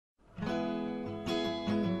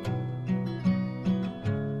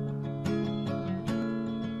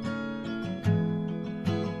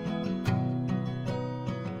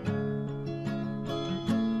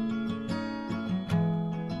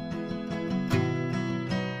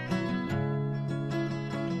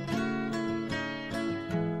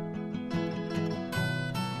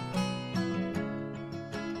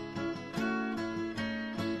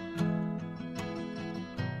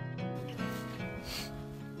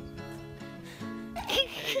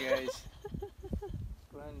Hey guys,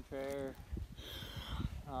 Glenn Traer,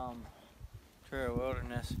 Traer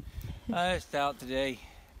Wilderness. I just out today,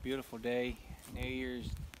 beautiful day, New Year's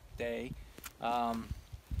Day,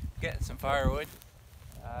 getting some firewood.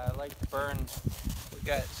 I like to burn. We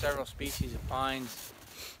got several species of pines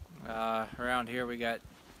around here. We got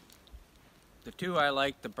the two I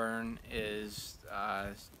like to burn is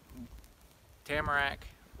tamarack,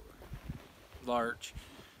 larch,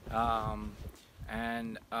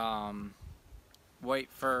 and white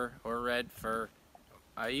fir or red fir.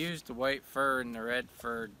 I use the white fir and the red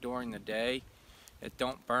fir during the day. It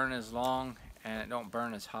don't burn as long and it don't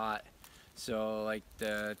burn as hot. So like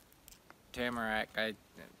the tamarack, I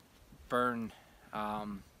burn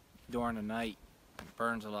during the night. It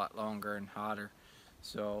burns a lot longer and hotter.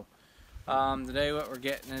 So today what we're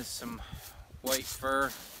getting is some white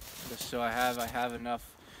fir, just so I have enough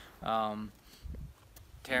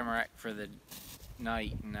tamarack for the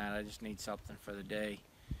night, and that I just need something for the day.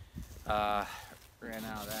 Ran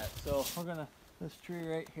out of that, so we're gonna, this tree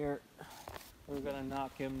right here, we're gonna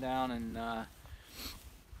knock him down and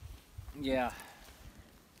yeah,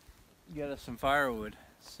 get us some firewood.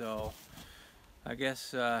 So I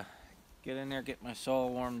guess get in there, get my saw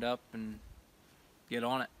warmed up, and get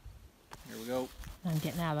on it. Here we go. I'm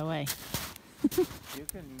getting out of the way. You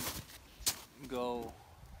can go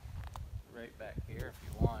right back here if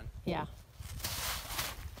you want. Yeah.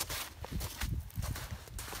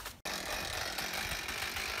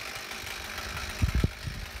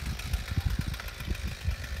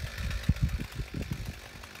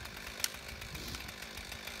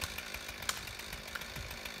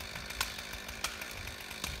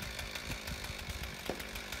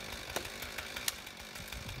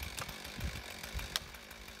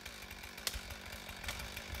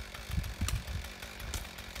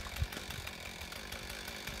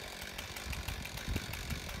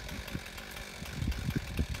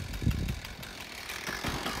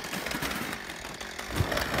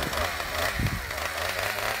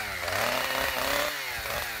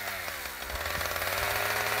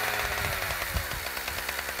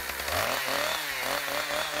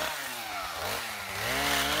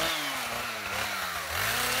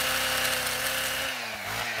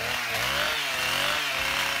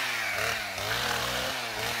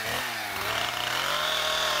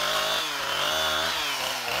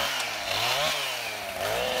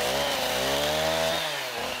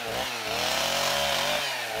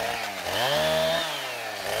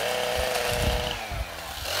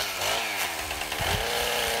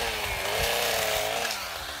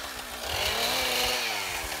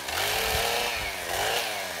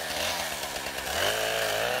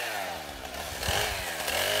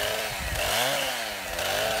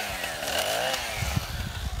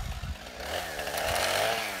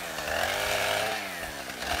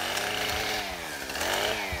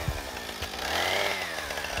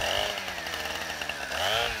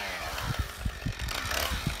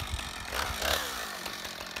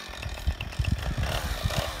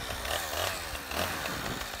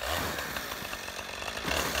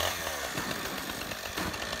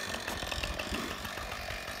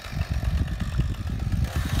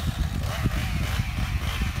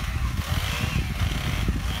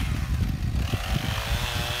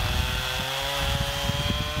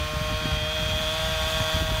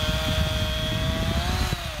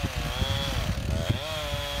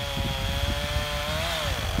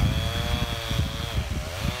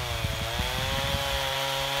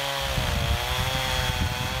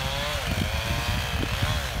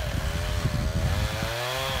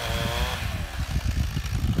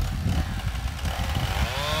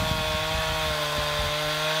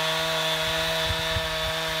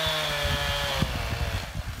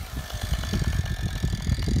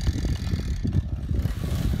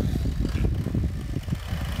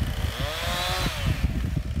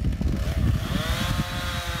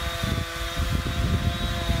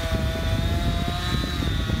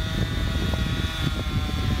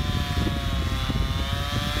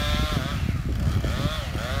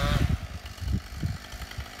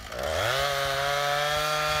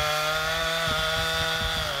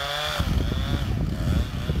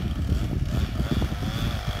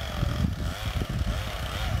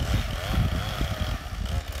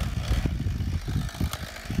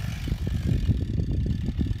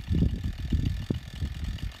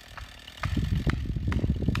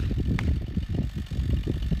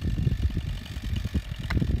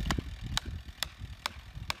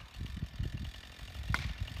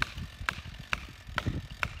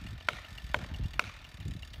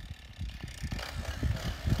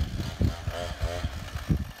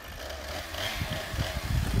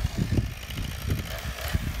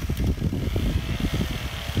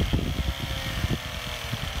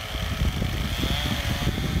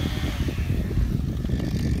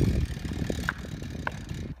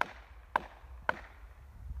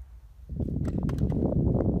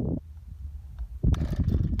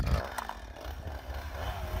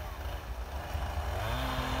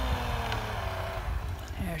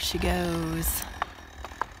 she goes.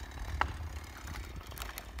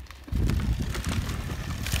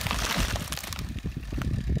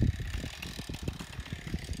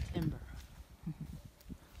 Timber.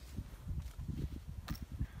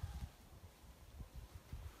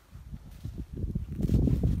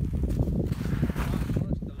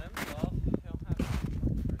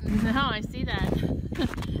 No, I see that.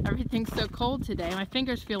 Everything's so cold today. My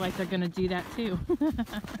fingers feel like they're gonna do that too.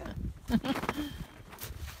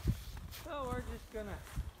 So we're just gonna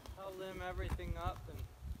limb everything up and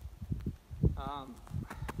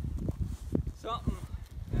something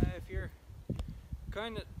if you're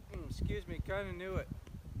kind of kind of new at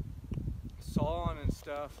sawing and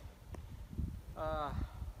stuff,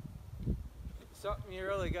 something you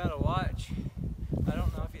really gotta watch. I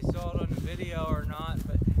don't know if you saw it on the video or not,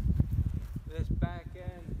 but this back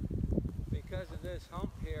end, because of this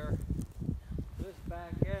hump here, this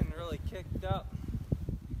back end really kicked up,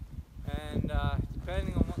 and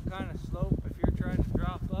depending on what kind of slope, if you're trying to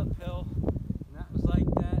drop uphill and that was like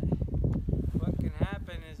that, what can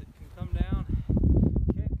happen is it can come down,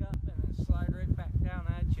 kick up, and then slide right back down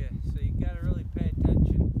at you. So you got to really pay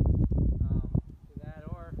attention to that,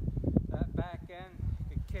 or that back end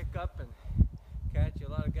could kick up and catch you. A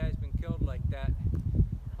lot of guys been killed like that.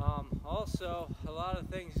 Also, a lot of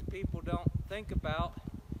things that people don't think about,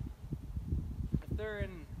 if they're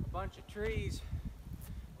in a bunch of trees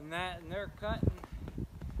and they're cutting,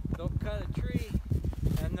 they'll cut a tree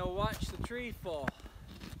and they'll watch the tree fall.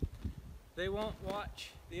 They won't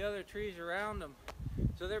watch the other trees around them.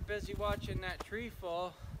 So they're busy watching that tree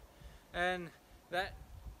fall, and that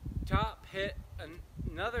top hit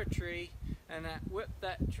another tree and that whipped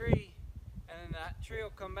that tree, and then that tree will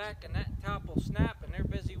come back and that top will snap, and they're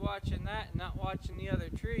busy watching that and not watching the other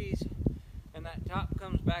trees, and that top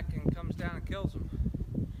comes back and comes down and kills them.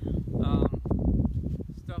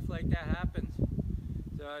 Stuff like that happens.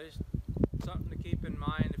 So just something to keep in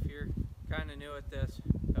mind if you're kind of new at this.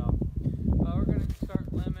 So we're going to start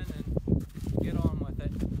limbing and get on with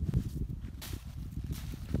it.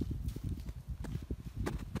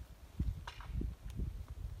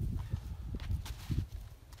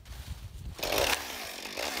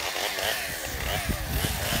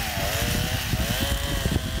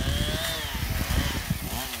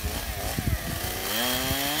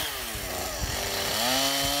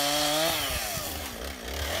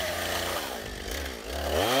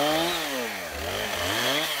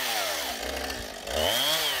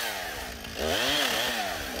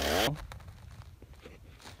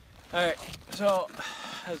 Alright, so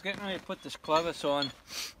I was getting ready to put this clevis on,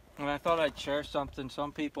 and I thought I'd share something.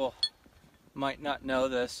 Some people might not know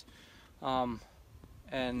this,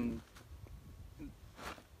 and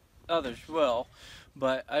others will,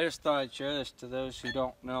 but I just thought I'd share this to those who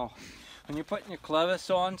don't know. When you're putting your clevis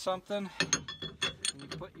on something, and you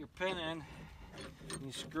put your pin in, and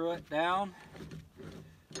you screw it down,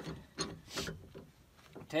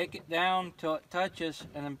 take it down till it touches,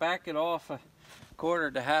 and then back it off a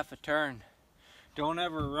quarter to half a turn. Don't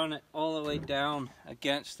ever run it all the way down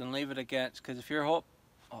against and leave it against, because if you're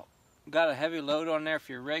got a heavy load on there, if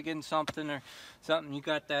you're rigging something or something, you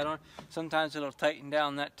got that on, sometimes it'll tighten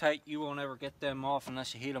down that tight. You won't ever get them off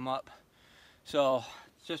unless you heat them up. So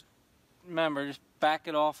just remember, just back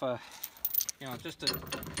it off just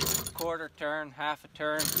a quarter turn, half a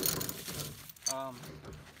turn,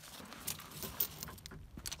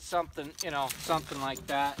 something like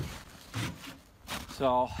that.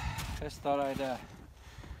 So just thought I'd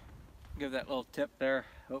give that little tip there.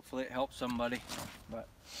 Hopefully it helps somebody. But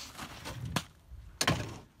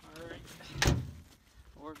alright,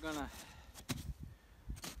 we're gonna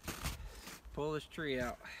pull this tree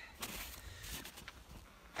out.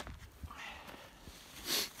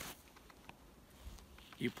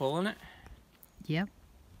 You pulling it? Yep.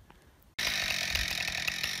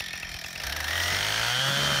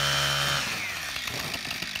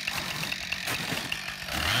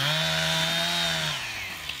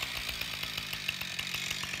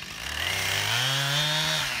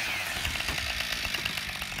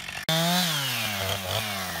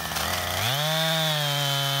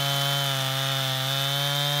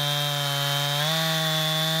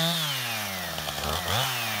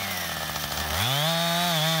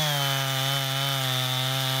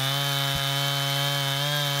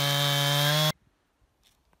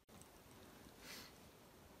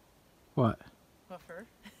 What? Buffer.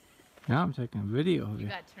 Now I'm taking a video of you.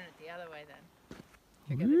 You gotta turn it the other way then.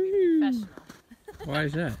 You're gonna be professional. Why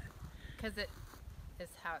is that? Because it is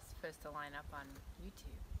how it's supposed to line up on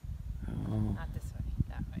YouTube. Oh. Not this way,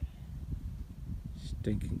 that way.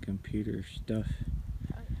 Stinking computer stuff.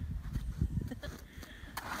 Oh, yeah.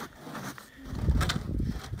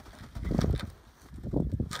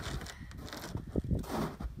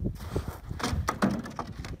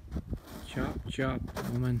 chop,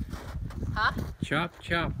 woman. Huh? Chop,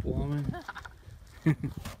 chop, woman.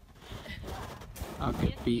 I'll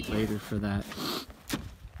get beat later for that.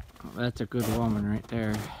 Oh, that's a good woman right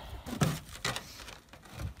there.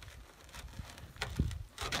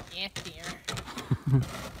 Yeah, dear.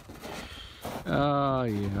 Oh,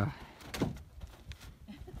 yeah.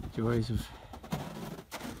 Joys of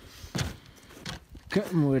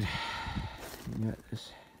cutting wood. You got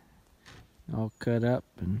this all cut up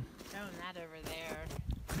and... Throwing that over there.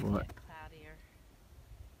 What? Cloudier.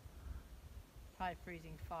 Probably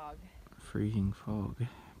freezing fog. Freezing fog,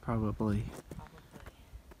 probably.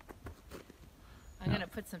 I'm gonna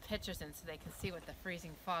put some pictures in so they can see what the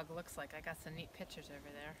freezing fog looks like. I got some neat pictures over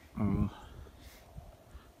there. Oh.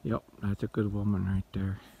 Yep, that's a good woman right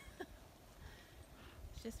there.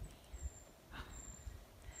 It's just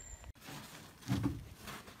me.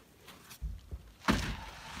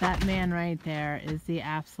 That man right there is the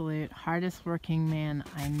absolute hardest working man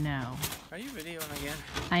I know. Are you videoing again?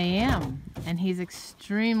 I am, and he's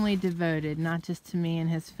extremely devoted, not just to me and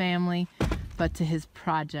his family, but to his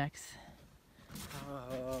projects.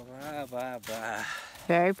 Oh, blah, blah, blah.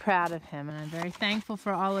 Very proud of him, and I'm very thankful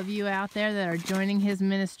for all of you out there that are joining his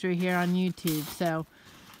ministry here on YouTube. So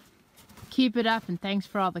keep it up, and thanks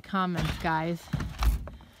for all the comments, guys.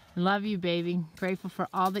 Love you, baby. Grateful for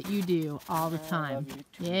all that you do all the time. Love you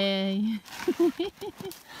too. Yay.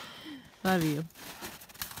 Love you.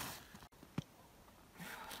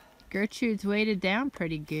 Gertrude's weighted down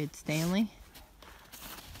pretty good, Stanley.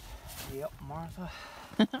 Yep, Martha.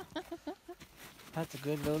 That's a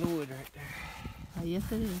good load of wood right there. Oh, yes,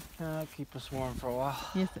 it is. That'll keep us warm for a while.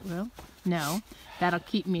 Yes, it will. No, that'll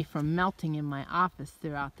keep me from melting in my office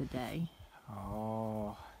throughout the day.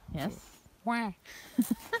 Oh. Yes? Wah.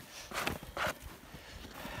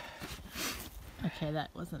 Okay, that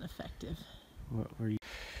wasn't effective. What were you?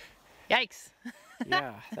 Yikes!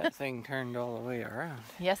 Yeah, that thing turned all the way around.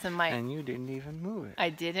 Yes, and And you didn't even move it. I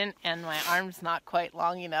didn't, and my arm's not quite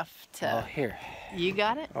long enough to... Oh, here. You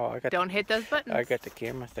got it? Oh, I got. Don't hit those buttons. I got the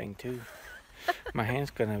camera thing too. My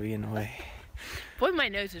hand's gonna be in the way. Boy, my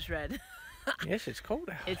nose is red. Yes, it's cold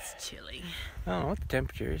out. It's chilly. I don't know what the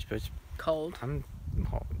temperature is, but it's, Cold. I'm.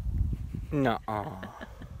 Nuh-uh.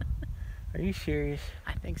 Are you serious?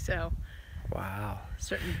 I think so. Wow.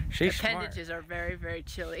 Certain She's appendages are very, very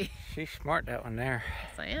chilly. She's smart, that one there.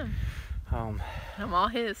 Yes, I am. Um, I'm all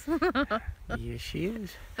his. yes, she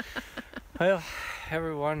is. Well,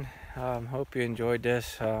 everyone, hope you enjoyed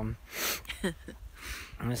this.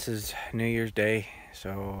 This is New Year's Day,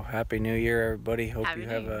 so Happy New Year, everybody. Hope Happy you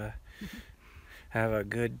New have a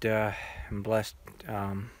good and blessed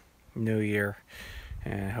New Year,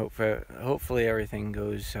 and hopefully everything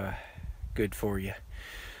goes good for you.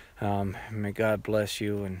 May God bless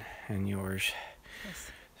you and yours.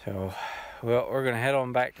 Yes. So, well, we're gonna head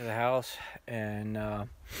on back to the house, and now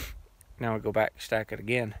we'll go back, stack it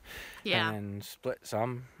again, Yeah. and split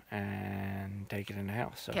some and take it in the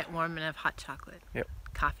house. So Get warm and have hot chocolate. Yep.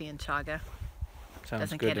 Coffee and chaga. sounds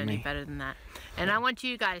Doesn't good get to any me. better than that. And I want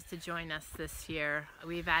you guys to join us this year.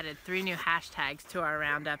 We've added 3 new hashtags to our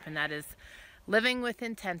roundup, and that is living with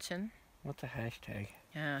intention. What's a hashtag?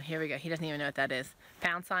 Oh, here we go. He doesn't even know what that is.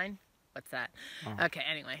 Pound sign? What's that? Oh. Okay,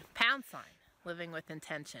 anyway. Pound sign. Living with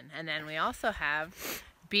intention. And then we also have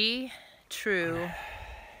be true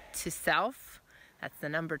to self. That's the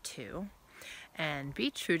number 2. And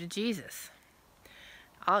be true to Jesus.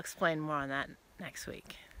 I'll explain more on that next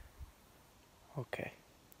week. Okay,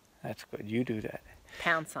 that's good. You do that.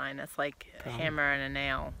 Pound sign. That's like a Pound. hammer and a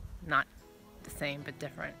nail. Not the same, but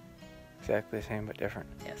different. Exactly the same but different.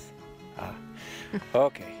 Yes. Ah.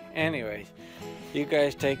 Okay. Anyways, you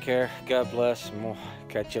guys take care. God bless, and we'll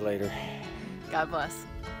catch you later. God bless.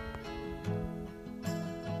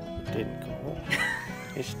 It didn't go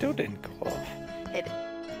off. It still didn't go off. It